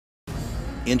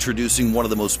Introducing one of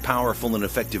the most powerful and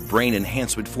effective brain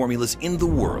enhancement formulas in the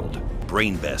world,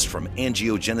 BrainBest from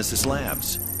Angiogenesis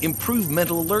Labs. Improve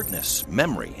mental alertness,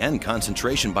 memory, and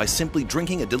concentration by simply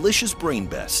drinking a delicious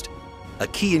BrainBest. A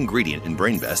key ingredient in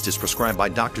BrainBest is prescribed by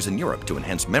doctors in Europe to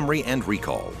enhance memory and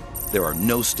recall. There are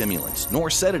no stimulants nor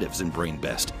sedatives in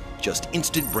BrainBest, just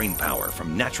instant brain power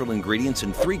from natural ingredients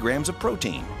and 3 grams of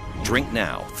protein. Drink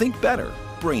now, think better,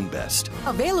 BrainBest.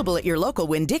 Available at your local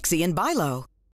Winn-Dixie and Bi-Lo.